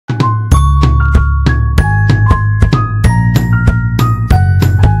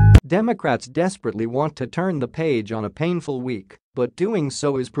Democrats desperately want to turn the page on a painful week, but doing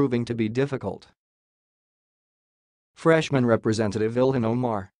so is proving to be difficult. Freshman Representative Ilhan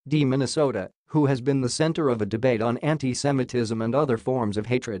Omar, D. Minnesota, who has been the center of a debate on anti-Semitism and other forms of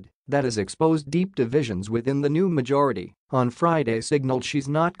hatred that has exposed deep divisions within the new majority, on Friday signaled she's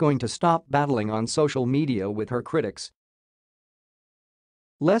not going to stop battling on social media with her critics.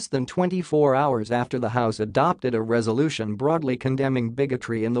 Less than 24 hours after the House adopted a resolution broadly condemning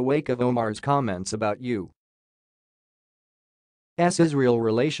bigotry in the wake of Omar's comments about U.S. Israel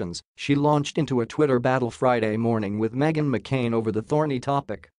relations, she launched into a Twitter battle Friday morning with Meghan McCain over the thorny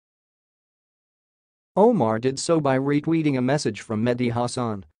topic. Omar did so by retweeting a message from Mehdi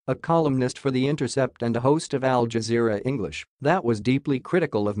Hasan, a columnist for The Intercept and a host of Al Jazeera English, that was deeply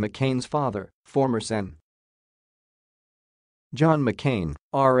critical of McCain's father, former Sen. John McCain,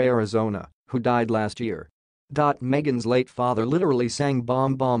 R. Arizona, who died last year. Meghan's late father literally sang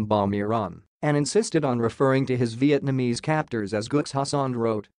 "Bomb Bomb Bomb Iran" and insisted on referring to his Vietnamese captors as Guts, Hassan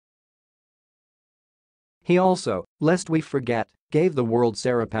wrote. He also, lest we forget, gave the world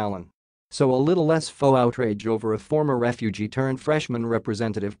Sarah Palin. So a little less faux outrage over a former refugee turned freshman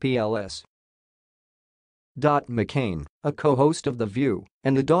representative PLS. McCain, a co-host of The View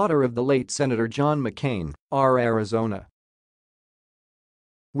and the daughter of the late Senator John McCain, R. Arizona,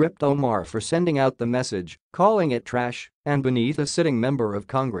 ripped Omar for sending out the message, calling it trash and beneath a sitting member of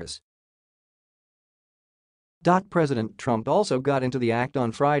Congress. President Trump also got into the act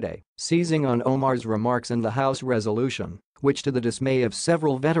on Friday, seizing on Omar's remarks in the House resolution, which to the dismay of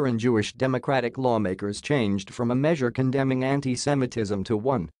several veteran Jewish Democratic lawmakers changed from a measure condemning anti-Semitism to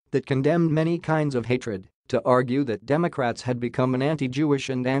one that condemned many kinds of hatred, to argue that Democrats had become an anti-Jewish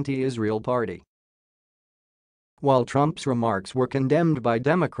and anti-Israel party. While Trump's remarks were condemned by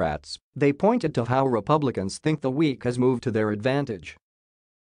Democrats, they pointed to how Republicans think the week has moved to their advantage.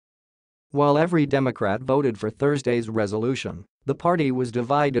 While every Democrat voted for Thursday's resolution, the party was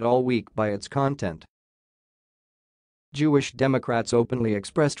divided all week by its content. Jewish Democrats openly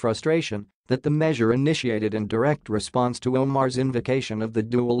expressed frustration that the measure initiated in direct response to Omar's invocation of the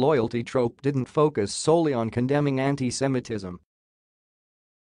dual loyalty trope didn't focus solely on condemning anti-Semitism.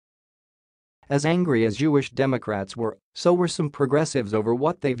 As angry as Jewish Democrats were, so were some progressives over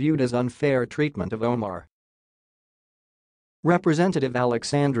what they viewed as unfair treatment of Omar. Representative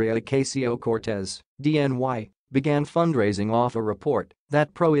Alexandria Ocasio-Cortez, DNY, began fundraising off a report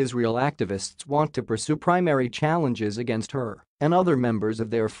that pro-Israel activists want to pursue primary challenges against her and other members of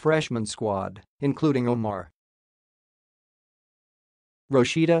their freshman squad, including Omar.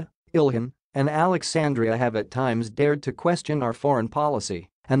 Rashida, Ilhan, and Alexandria have at times dared to question our foreign policy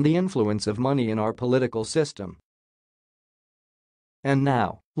and the influence of money in our political system. And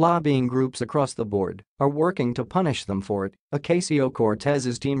now, lobbying groups across the board are working to punish them for it,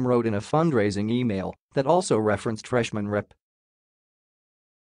 Ocasio-Cortez's team wrote in a fundraising email that also referenced freshman Rep.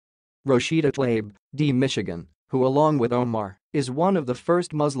 Rashida Tlaib, D. Michigan, who along with Omar, is one of the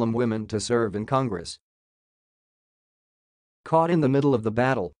first Muslim women to serve in Congress. Caught in the middle of the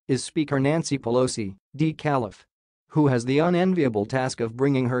battle is Speaker Nancy Pelosi, D. Calif, who has the unenviable task of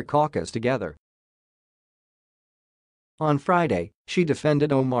bringing her caucus together. On Friday, she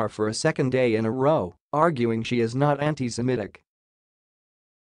defended Omar for a second day in a row, arguing she is not anti-Semitic.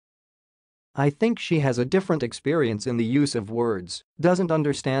 "I think she has a different experience in the use of words, doesn't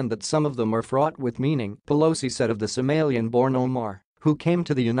understand that some of them are fraught with meaning," Pelosi said of the Somalian-born Omar, who came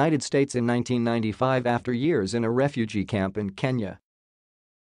to the United States in 1995 after years in a refugee camp in Kenya.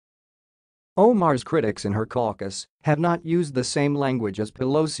 Omar's critics in her caucus have not used the same language as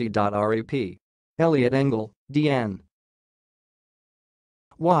Pelosi. Rep. Eliot Engel, DN.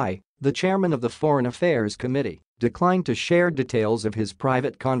 Y, the chairman of the Foreign Affairs Committee, declined to share details of his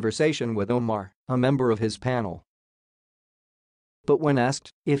private conversation with Omar, a member of his panel. But when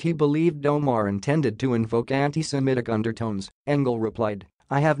asked if he believed Omar intended to invoke anti-Semitic undertones, Engel replied,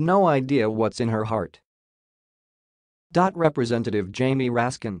 "I have no idea what's in her heart." Representative Jamie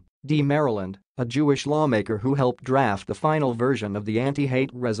Raskin, D. Maryland, a Jewish lawmaker who helped draft the final version of the anti-hate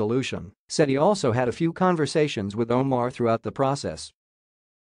resolution, said he also had a few conversations with Omar throughout the process.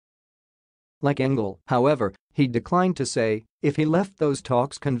 Like Engel, however, he declined to say if he left those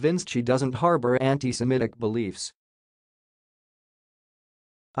talks convinced she doesn't harbor anti-Semitic beliefs.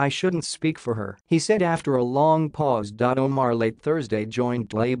 "I shouldn't speak for her," he said after a long pause. Omar late Thursday joined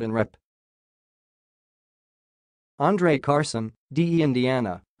Tlaib and Rep. Andre Carson, D.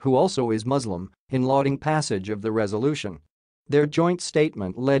 Indiana, who also is Muslim, in lauding passage of the resolution. Their joint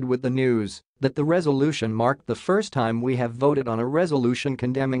statement led with the news that the resolution marked the first time we have voted on a resolution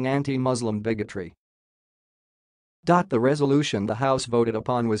condemning anti-Muslim bigotry. The resolution the House voted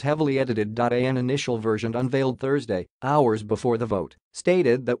upon was heavily edited. An initial version unveiled Thursday, hours before the vote,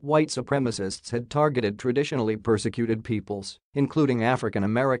 stated that white supremacists had targeted traditionally persecuted peoples, including African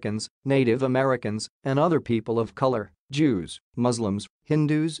Americans, Native Americans, and other people of color, Jews, Muslims,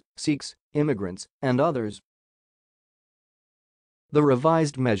 Hindus, Sikhs, immigrants, and others. The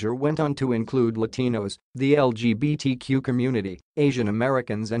revised measure went on to include Latinos, the LGBTQ community, Asian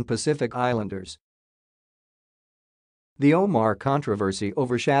Americans, and Pacific Islanders. The Omar controversy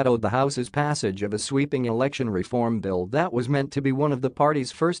overshadowed the House's passage of a sweeping election reform bill that was meant to be one of the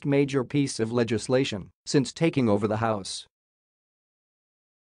party's first major piece of legislation since taking over the House.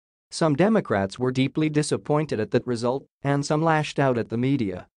 Some Democrats were deeply disappointed at that result, and some lashed out at the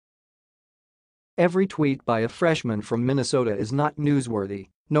media. "Every tweet by a freshman from Minnesota is not newsworthy,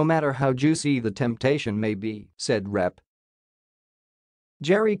 no matter how juicy the temptation may be," said Rep.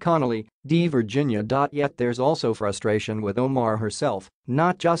 Jerry Connolly, D. Virginia. Yet there's also frustration with Omar herself,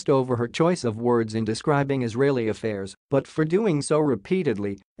 not just over her choice of words in describing Israeli affairs, but for doing so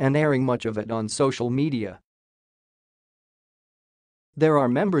repeatedly and airing much of it on social media. "There are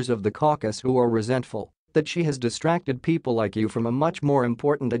members of the caucus who are resentful that she has distracted people like you from a much more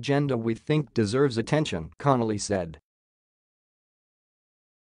important agenda we think deserves attention," Connolly said.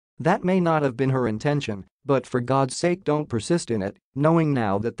 "That may not have been her intention, but for God's sake don't persist in it, knowing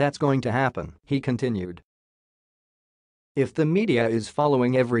now that that's going to happen," he continued. "If the media is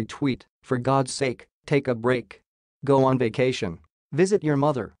following every tweet, for God's sake, take a break. Go on vacation. Visit your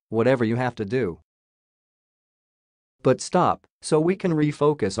mother, whatever you have to do. But stop, so we can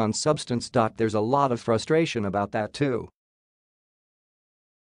refocus on substance. There's a lot of frustration about that too."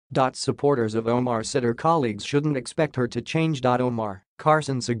 Supporters of Omar said her colleagues shouldn't expect her to change. Omar,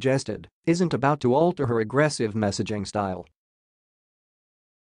 Carson suggested, isn't about to alter her aggressive messaging style.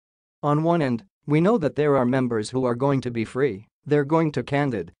 "On one end, we know that there are members who are going to be free, they're going to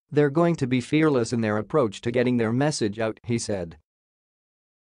candid, they're going to be fearless in their approach to getting their message out," he said.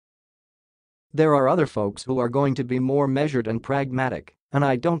 "There are other folks who are going to be more measured and pragmatic, and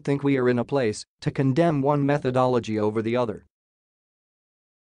I don't think we are in a place to condemn one methodology over the other."